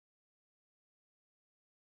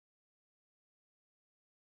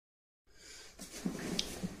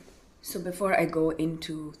So before I go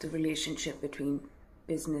into the relationship between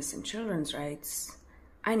business and children's rights,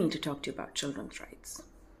 I need to talk to you about children's rights.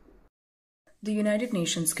 The United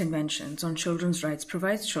Nations Conventions on Children's Rights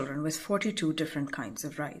provides children with 42 different kinds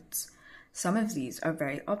of rights. Some of these are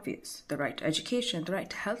very obvious: the right to education, the right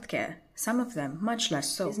to healthcare. Some of them much less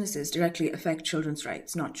so. Businesses directly affect children's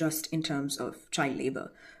rights, not just in terms of child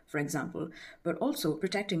labor, for example, but also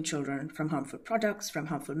protecting children from harmful products, from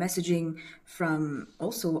harmful messaging, from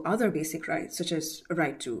also other basic rights, such as a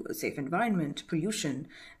right to a safe environment, pollution,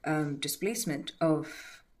 displacement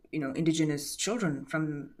of indigenous children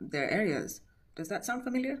from their areas. Does that sound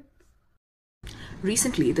familiar?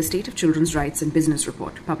 Recently, the State of Children's Rights in Business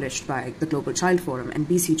report, published by the Global Child Forum and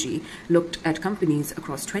BCG, looked at companies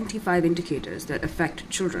across 25 indicators that affect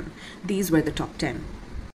children. These were the top 10.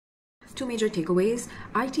 Two major takeaways: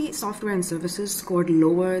 IT, software and services scored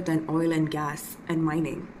lower than oil and gas and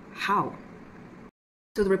mining. How?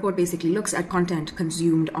 So the report basically looks at content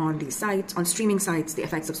consumed on these sites, on streaming sites, the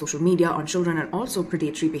effects of social media on children, and also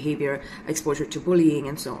predatory behavior, exposure to bullying,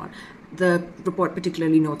 and so on. The report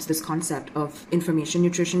particularly notes this concept of information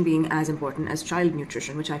nutrition being as important as child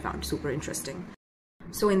nutrition, which I found super interesting.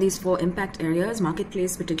 So in these 4 impact areas,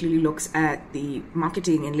 Marketplace particularly looks at the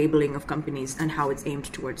marketing and labeling of companies and how it's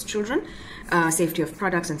aimed towards children, safety of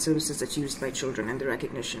products and services that's used by children, and the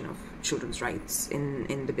recognition of children's rights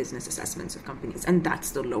in the business assessments of companies, and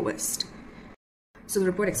that's the lowest. So the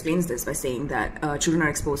report explains this by saying that children are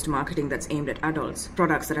exposed to marketing that's aimed at adults.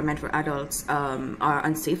 Products that are meant for adults are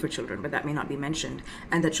unsafe for children, but that may not be mentioned,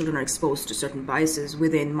 and that children are exposed to certain biases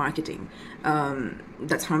within marketing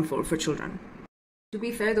that's harmful for children. To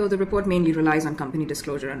be fair, though, the report mainly relies on company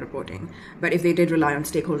disclosure and reporting. But if they did rely on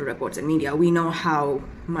stakeholder reports and media, we know how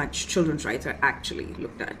much children's rights are actually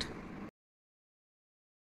looked at.